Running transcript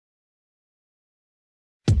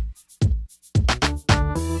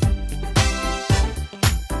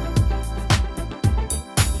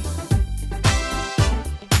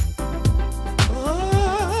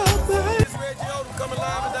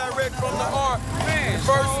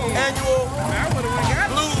first annual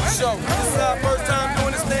blues show. This is our first time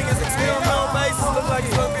doing this thing. It's experimental basis. Looks like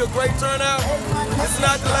it's gonna be a great turnout. This is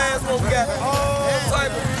not the last one. We got all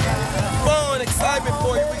type of fun, excitement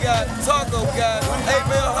for you. We got Taco, we got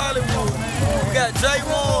Abel Hollywood, we got Jay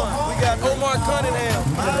Warren, we got Omar Cunningham.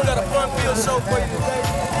 We got a fun-filled show for you today.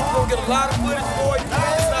 We're gonna get a lot of footage for you.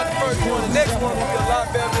 It's not the first one. The next one will be a lot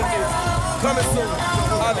better than this. Coming soon.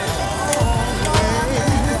 Holla.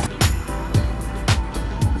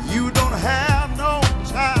 You don't have no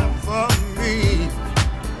time for me.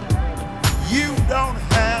 You don't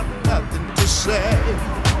have nothing to say.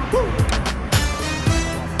 Woo.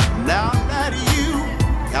 Now that you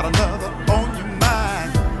got another on your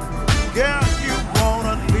mind, girl, you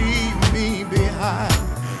wanna leave me behind.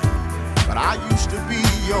 But I used to be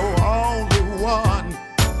your only one.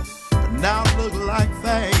 But now look like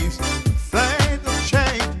things have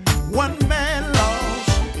changed. One man lost,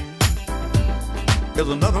 there's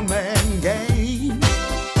another man gained.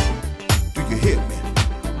 Do you hear me?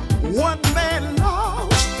 One man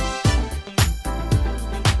lost,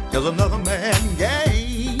 there's another man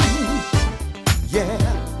gained. Yeah.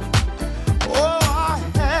 Oh, I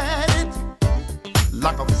had it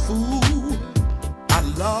like a fool. I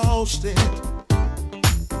lost it.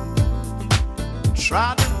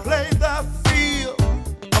 Tried to play the field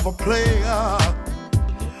of a player.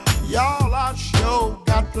 Y'all, I sure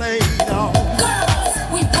got played on. Girls,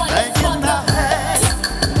 we run this mother.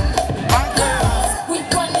 My girl. We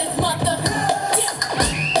run this mother.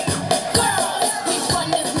 Girls, we run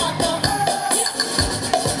this mother.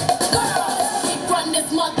 Girls, we run this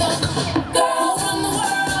mother. Girls run the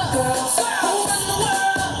world. Girls who run the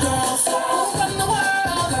world. Girls who run the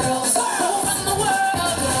world. Girls who run the world.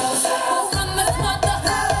 Girls who run this mother.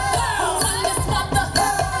 Girls run this mother.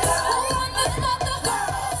 Who run this mother?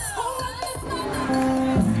 Girls who run this mother.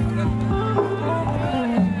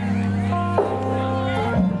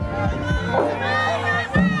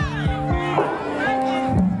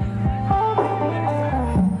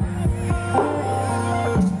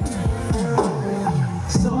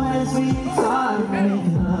 So as we start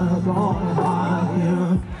making love on the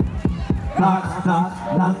fire, knock, knock,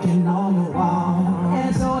 knocking on the wall.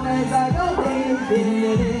 And so as I go in,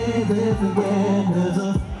 again, there's a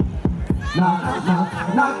knock, knock,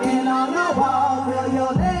 knocking on the wall. Will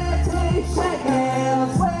your legs keep shaking?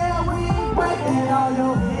 I swear we breaking on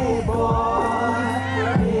your head, boy,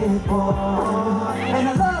 head, boy. And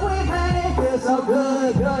the love we made feels so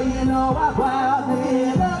good, girl. You know I wildly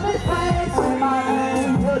love this place. Say my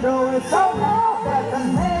name, you know it's so long that the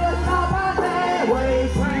neighbors know my name. We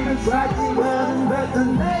screaming, scratching, welding, but the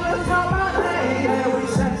neighbors know my name. And we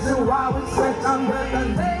sexing while we sex, I'm but the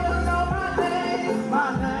neighbors know my name, my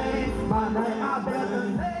name, my name. I bet the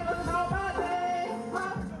neighbors know my name,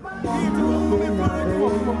 my name.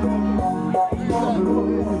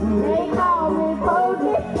 They call me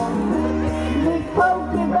Pokey, Big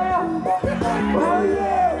Pokey Brown. Oh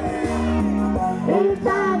yeah.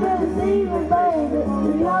 Anytime they see me, baby,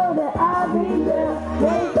 you know that I'll be there.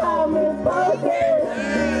 They call me Pokey.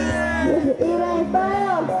 It ain't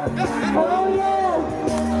found. Oh yeah.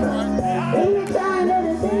 Anytime they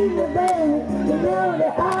see me, baby, you know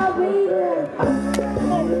that I'll be there.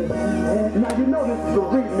 Now you know this is a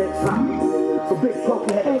remix time. So Big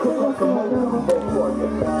Pokey had to cook up some more for you.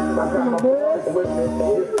 I got my boys with me.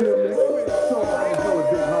 You feel me? So I ain't doing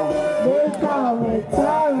big home. They call me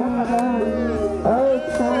Tyrone. Oh,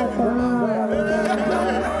 Tyrone.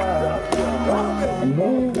 And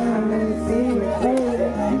they got me see me, baby.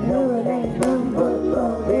 You know it ain't nothing but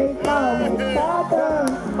love. They call me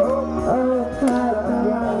Tyrone. Oh, Tyrone.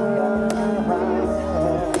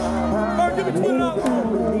 Give me $20.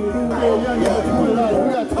 Yeah, $20.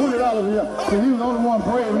 We got $20 here. So you was the only one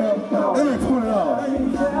brave here. Give me $20. I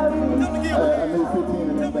need 15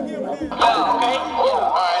 in this thing. Okay. All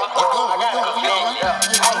right. I got it.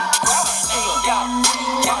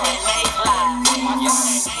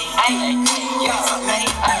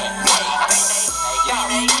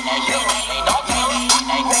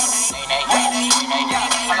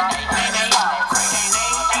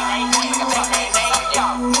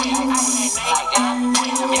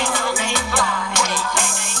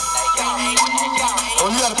 Oh,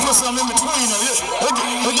 you gotta put something in between them. Let's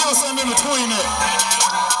give us something in between there.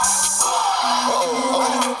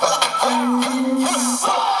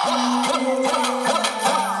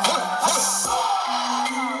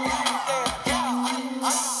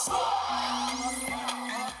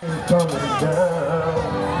 Coming down.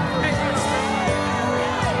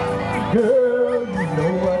 Girl, you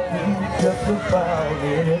know I do just about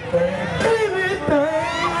anything. Anything.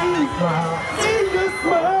 Smile. See you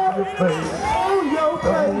smile. your face.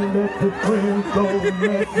 Don't let your friends go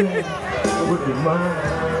messing with your mind.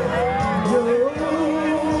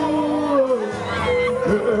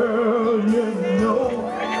 Girl, you know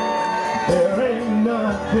there ain't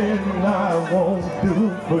nothing I won't do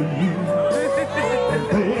for you. And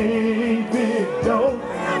baby,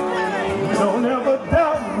 don't ever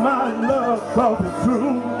doubt my love, 'cause it's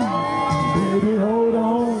true. Baby, hold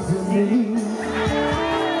on to me.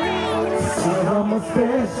 See, I'm a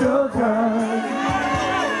special guy.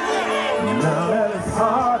 Now that it's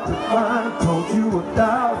hard to find, told you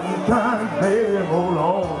 1,000 times, baby, hold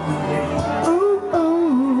on to me. Ooh,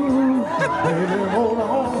 ooh, baby, hold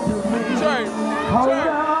on to me. Hold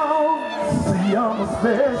on, see, I'm a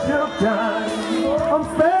special guy. I'm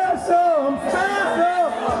special, I'm special.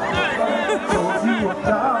 Told you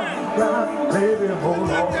 1,000 times, baby, hold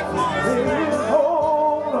on. Baby,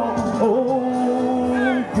 hold on.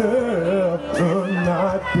 Oh, girl, you're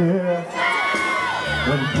not there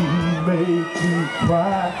when he made you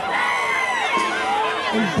cry.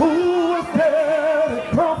 And who was there to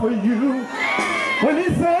comfort you when he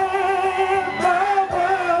said, bye,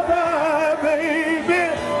 bye, bye, baby,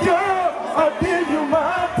 girl, I'll give you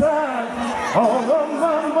my time, all of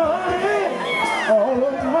my money, all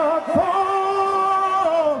of my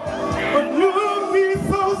call. But you'll be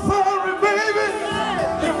so sorry, baby,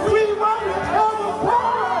 if we want to ever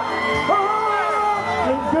part.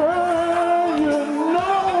 And girl, you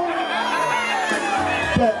know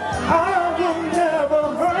that I will never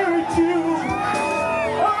hurt you.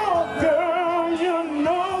 Oh, girl, you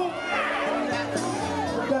know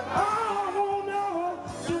that I will never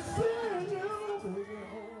deceive you.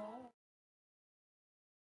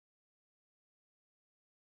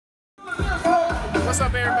 What's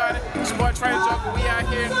up, everybody? It's your boy Trey Joker. We out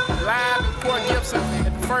here live in Port Gibson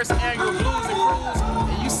at the first annual Blues and Cruise.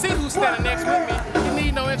 And you see who's standing next with me. You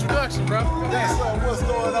need no introduction, bro. What's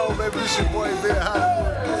going on, baby? It's your boy Bill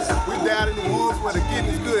Hollywood. We down in the woods where the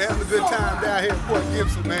getting is good, having a good time down here in Port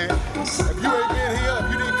Gibson, man. If you ain't been here, if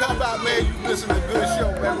you didn't come out, man, you missing a good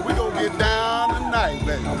show, baby. We gonna get down tonight,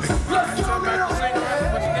 baby.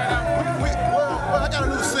 Well, I got a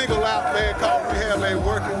new single out, man, called Rehab Ain't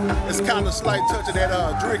Working. It's kind of slight touch of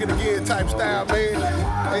that drinking again type style, man.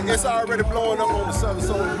 And it's already blowing up on the Southern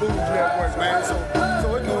Soul Blues Network, man. So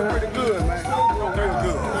it's doing pretty good, man. Real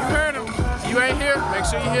good. You heard him. You ain't here, make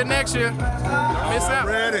sure you're here next year. Don't miss out.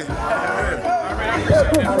 Ready. All right, I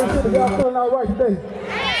appreciate that. Y'all feeling all right today?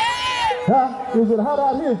 Huh? Is it hot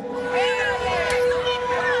out here?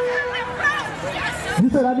 You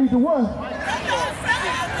said I need to what?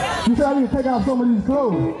 You said I need to take off some of these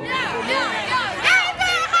clothes.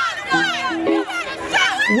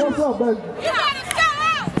 What's up, baby?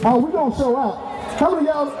 Oh, we gonna show out. How many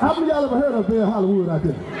y'all ever heard of Bear Hollywood out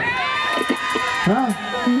there? Huh?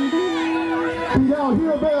 See y'all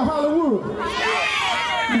hear Bear Hollywood?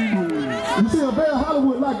 You see, a Bear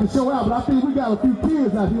Hollywood like to show out, but I think we got a few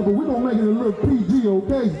kids out here, but we gonna make it a little PG,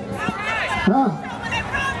 okay? Huh?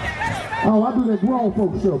 Oh, I do that grown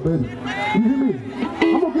folks show, baby. You hear me?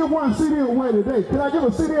 I'm gonna give one CD away today. Can I give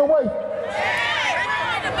a CD away?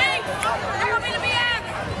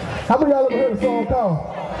 How many of y'all ever heard a song called?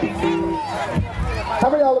 How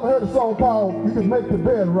many of y'all ever heard a song called "You Can Make the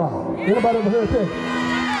Bed Rock"? Anybody ever heard that?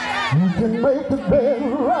 You can make the bed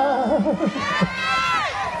rock.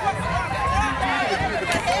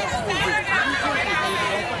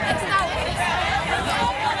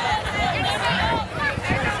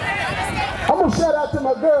 I'm gonna shout out to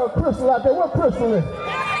my girl Crystal out there. Where Crystal is?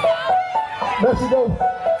 There she goes.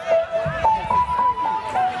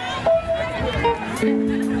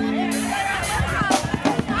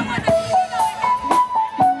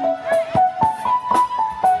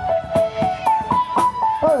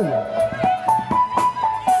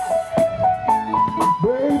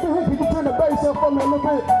 Baby, can you turn the bass up for me a little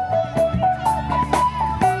bit?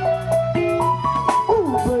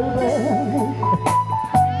 Ooh, baby.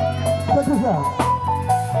 Check this out.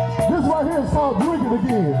 This right here is called Drinking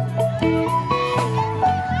Again.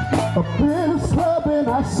 Up in this club and I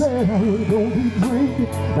said I ain't gonna be drinking.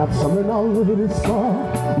 Now something all over this bar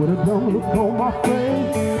with a dumb look on my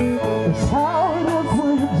face. It's how it is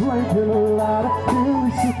when you're drinking a lot of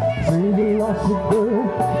Hennessy. Say you lost your girl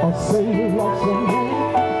or say you lost your man.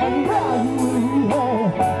 And now you in rehab.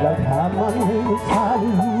 Like how my name is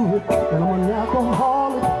Hollywood and I'm an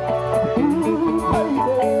alcoholic. Ooh,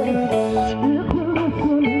 baby, if you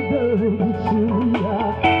listen, girl, you should be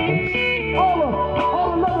out. All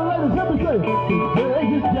the lovely ladies, let me say, girl,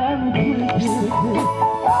 you got me drinking again.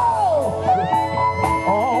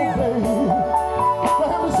 Oh, baby. Go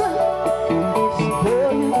ahead and sing it.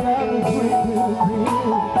 Girl, you got me drinking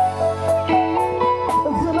again.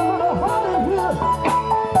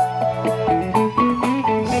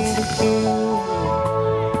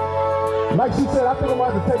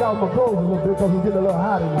 off my clothes a little bit because it's getting a little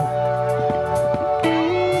hot in here.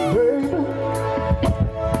 Baby.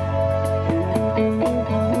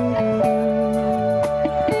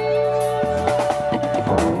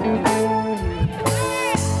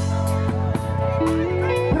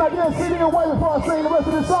 Can I get a CD away before I sing the rest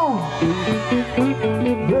of this song?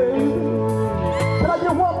 Baby. Can I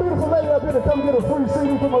get one beautiful lady up here to come get a free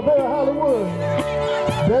CD from a Bay of Hollywood?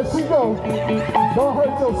 There she go. Don't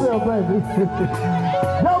hurt yourself, baby.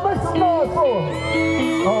 Y'all make some noise for her.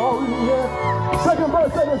 Oh, yeah. Second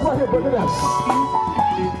verse, say this right here, break it down.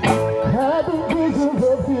 Having visions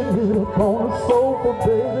of getting up on the sofa,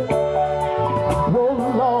 baby. Oh,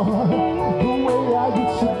 Lord, the way I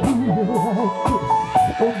used to do it like this.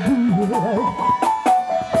 Oh, do it like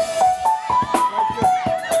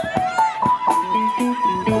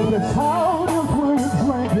that's how it is when you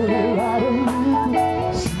drink a lot of liquor.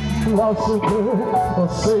 Lost your girl, or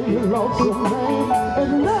say you lost your man,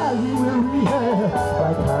 and now you in rehab.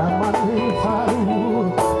 Like how my name's Hollywood,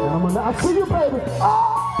 and I'm gonna I see you, baby. Oh,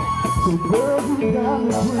 so girl, you got me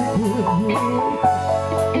drinking again.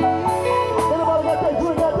 Anybody got that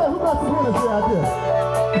drink out there? Who got some Hennessy out there?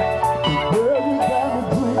 Girl, you got me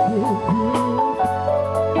drinking again.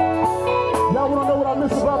 Y'all wanna know what I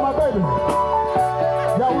miss about my baby?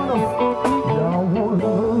 Y'all wanna know? Y'all wanna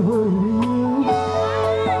know what it is?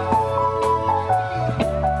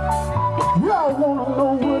 Y'all wanna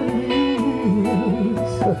know what it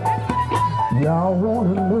is? Y'all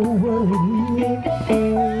wanna know what it is?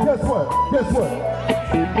 Guess what? Guess what?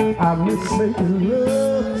 I miss making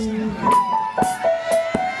love.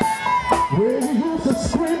 Where you used to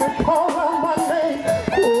scream and call out my name.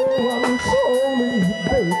 Oh, I miss holding you,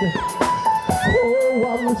 baby. Oh,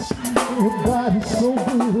 I miss your body so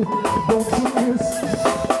good. Don't you miss?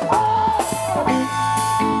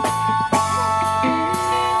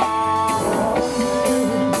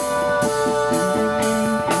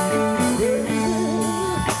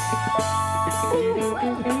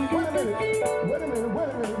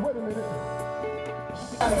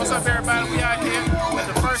 What's up, everybody? We out here at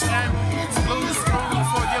the first annual Blues Cruise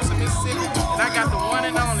for Gibson, Mississippi, and I got the one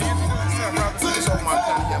and only. What's up, brother? It's on my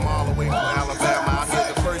country. I'm all the way from Alabama out here at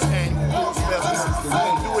the first annual Blues Festival. We're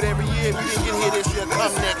going to do it every year. If you didn't get here this year,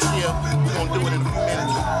 come next year. We're going to do it in a few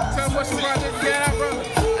minutes. Tell me what you project you got out, brother.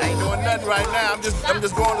 I ain't doing nothing right now. I'm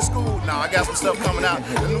just going to school now. I got some stuff coming out.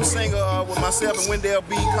 The new single with myself and Wendell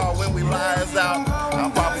B called When We Lie is out.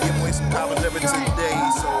 I'll probably give away some copies every 10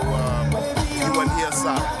 days. So you wasn't here,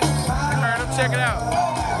 sorry. Check it out.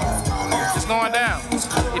 It's going down.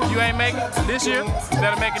 If you ain't make it this year, you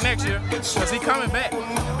better make it next year, because he coming back.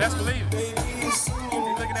 Best believe it. He's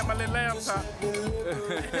looking at my little laptop.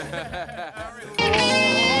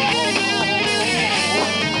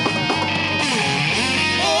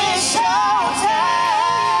 It's showtime.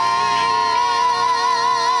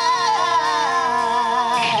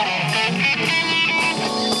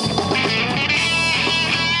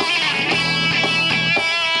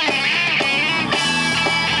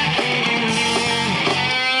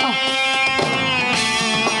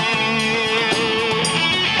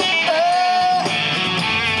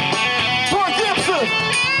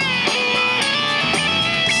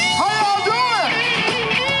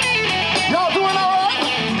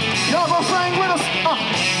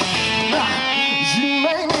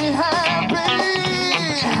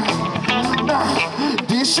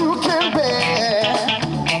 You can bear.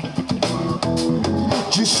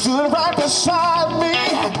 You stood right beside me,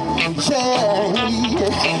 yeah,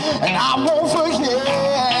 and I won't forget.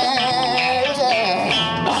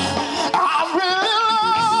 I really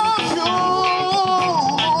love you.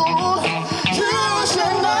 You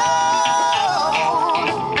should know.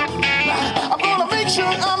 I'm gonna make sure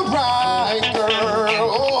I'm right,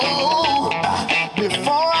 girl,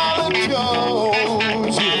 before I let go.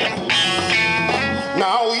 Yeah.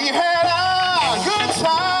 Now we had a good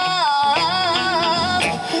time,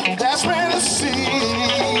 that's when to see.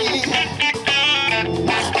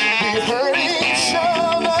 We hurt each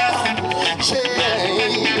other, yeah.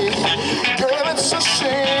 Girl, it's a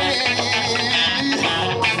shame.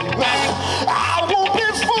 I won't be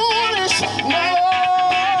foolish, no.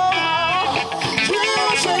 You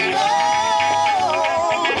should know.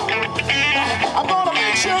 I'm gonna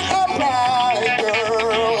make sure I'm right,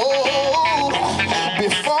 girl.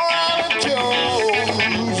 Before I let you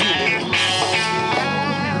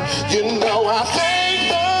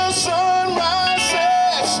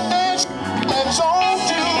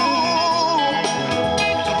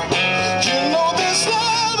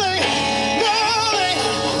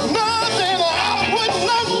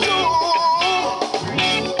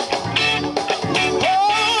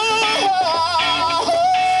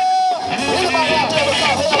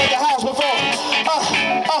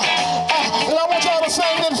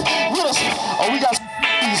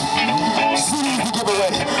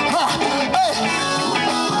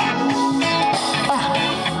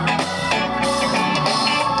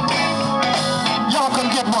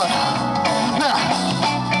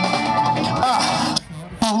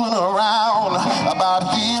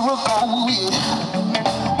me.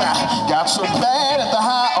 Got so bad at the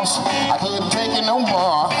house, I couldn't take it no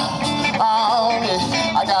more. Oh,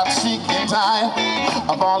 yeah. I got sick and tired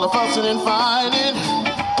of all the fussing and fighting.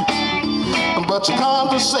 But your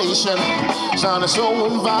conversation sounded so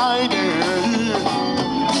inviting.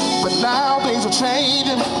 But now things are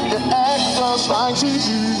changing, you act just like she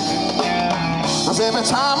do. Cause every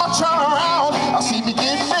time I turn around, I see me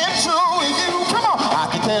getting into you. Come on, I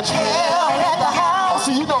can catch hell at the house.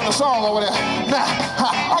 See, you know the song over there. Now,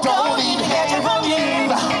 I don't need to get it from you.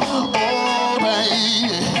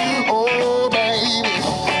 Oh baby,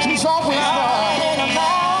 she's always right.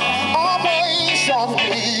 Always on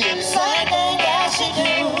me. Same thing that she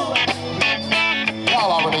do.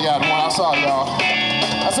 Y'all already got one, I saw y'all.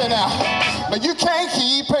 I said now you can't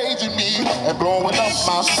keep paging me and blowing up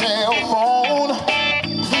my cell phone.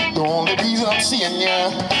 The only reason I'm seeing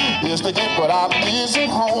you is to get what I miss at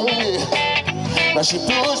home. Yeah. Now she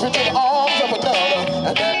pushed me to the arms of another,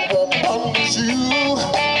 and that won't punish you.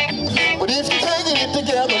 But if you can't get it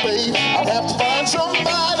together, babe, I'll have to find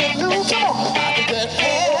somebody new. Come on, I can get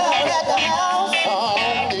hell at the house.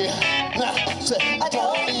 Yeah. Now say I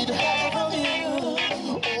don't need to have it from you.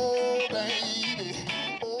 Oh baby,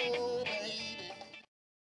 oh baby.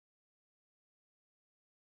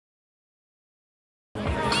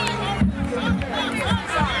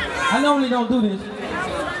 I normally don't do this.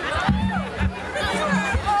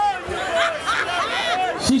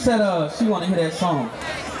 She said she want to hear that song.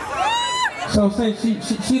 So since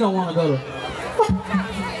she don't want to go to,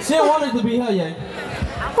 she don't want it to be her yet.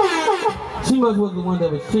 She was the one that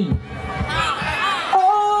was cheating.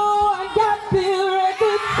 Oh, I got the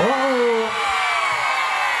record. Oh.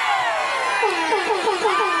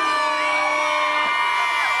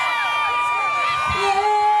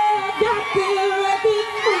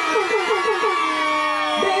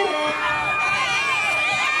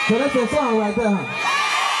 So that's that song right there, huh?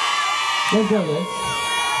 Let's go, guys.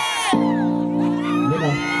 You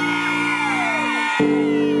know,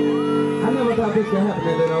 I never thought this could happen to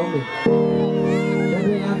little old me. That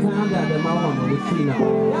day I found out that my woman was cheating on me.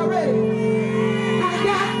 Y'all ready? I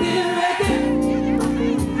got this record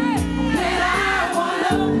that I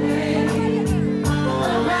wanna play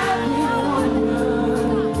about this woman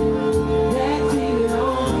that cheated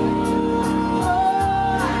on me. Oh,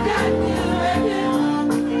 I got this record.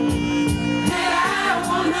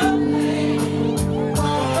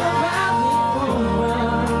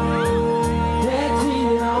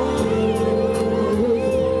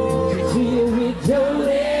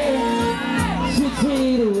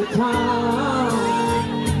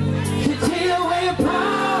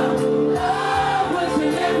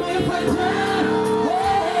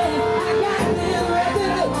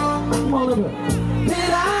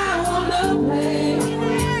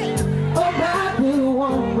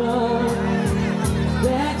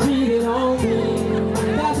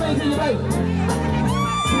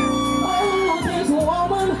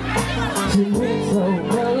 She went so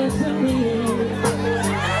well to me.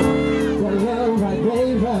 The love I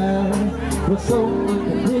gave her was so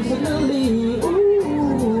unconditionally.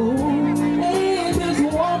 Ooh, and this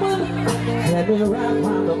woman had me wrapped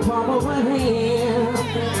around the palm of her hand.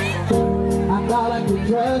 I thought I could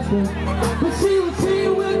trust her, but she was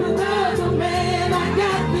cheating with another man. I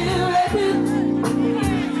got this record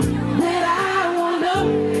that I want to.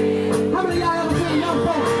 How many of y'all ever seen young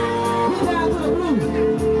folks get down to the blues?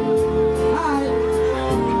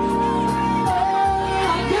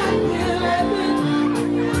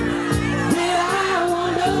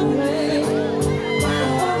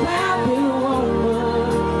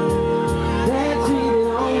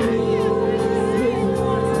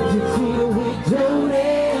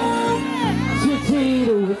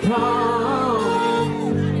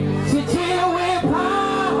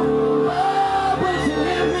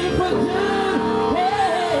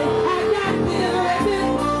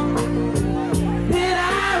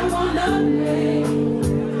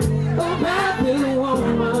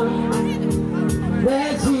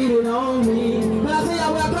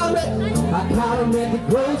 I caught him at the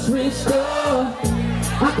grocery store.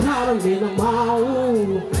 I caught him in the mall.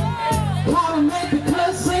 Caught him at the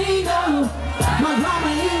casino. My mama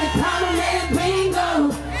even caught him at bingo.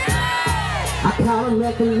 I caught him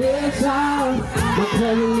at the liquor shop. My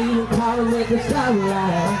cousin even caught him at the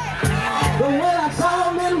stoplight. But when I saw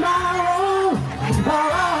him in my room, oh,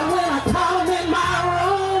 when I caught him in my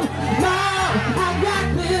room, now I got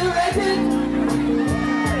this record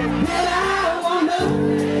that I wanna.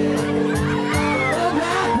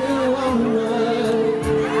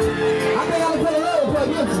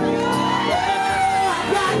 I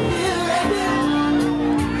got this record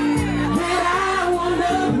that I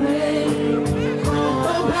wanna play.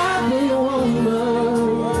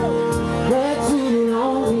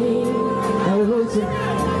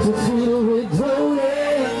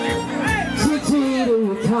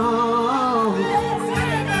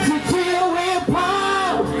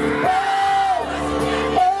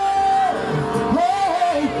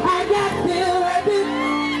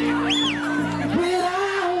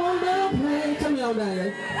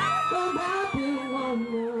 Somebody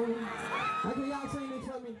wonder. Can y'all sing this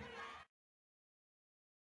for me?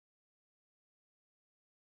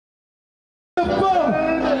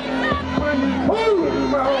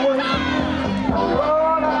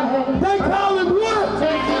 They call it what?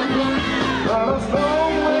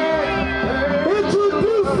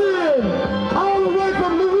 Introducing all the way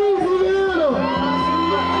from Louisiana,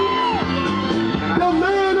 the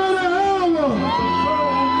man of the hour,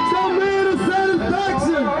 the man of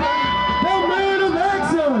satisfaction, the man of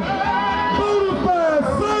action, bonafide,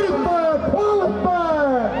 certified,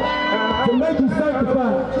 qualified to make you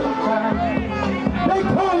sanctified. They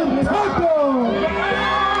call him Taco.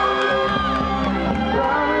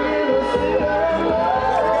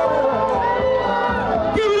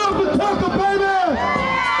 Give it up for Taco, baby.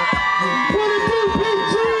 What it do,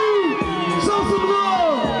 PG? Show some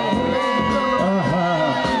love.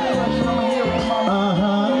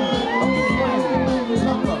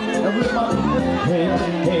 Hey, hey,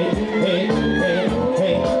 hey, hey,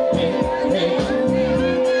 hey, hey, hey.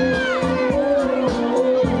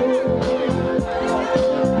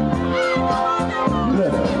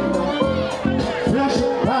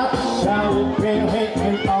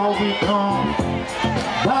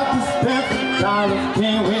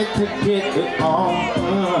 Can't wait to get it on.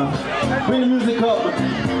 Bring the music up.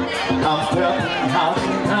 I'm stepping out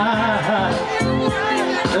tonight.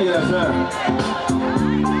 Look at that, sir.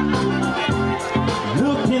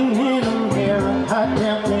 Looking in the mirror, I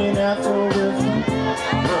can't wait after wisdom.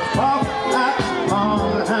 Off at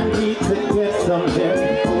on, I need to get some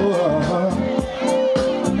living.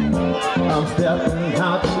 I'm stepping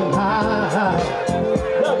out tonight.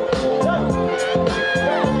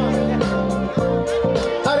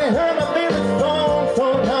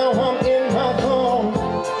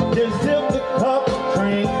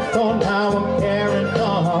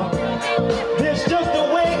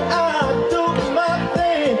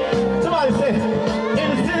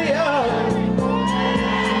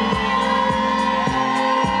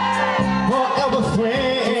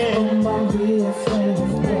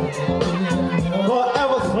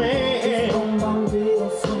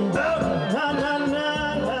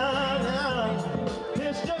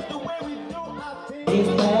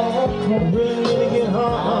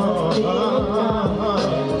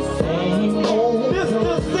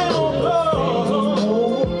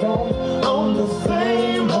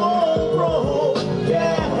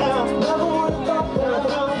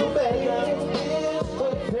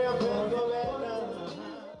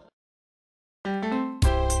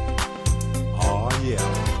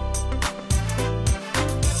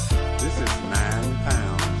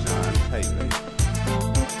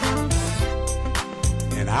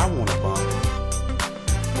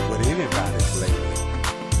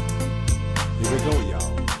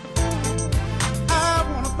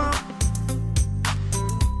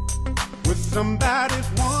 Somebody's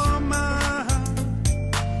woman,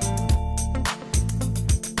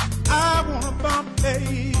 I wanna bump,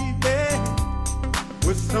 baby,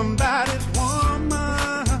 with somebody's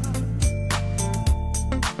woman.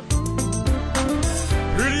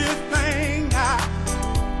 Prettiest thing I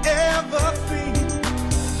ever seen.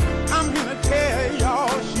 I'm gonna tell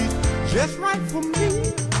y'all she's just right for me.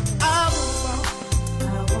 I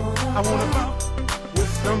wanna bump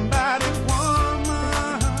with somebody's woman.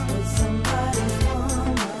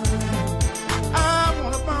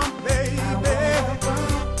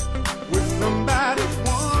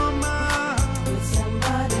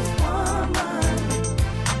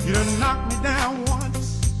 Knocked me down once.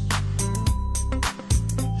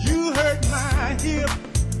 You hurt my hip.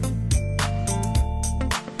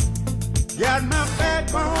 Got my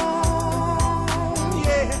backbone,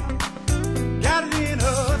 yeah. Got it in a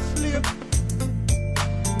slip.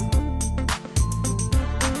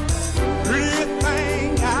 Prettiest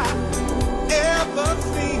thing I ever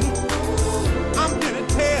seen. I'm gonna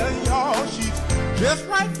tell y'all she's just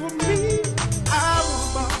right for me. I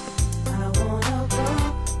wanna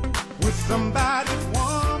bump with somebody.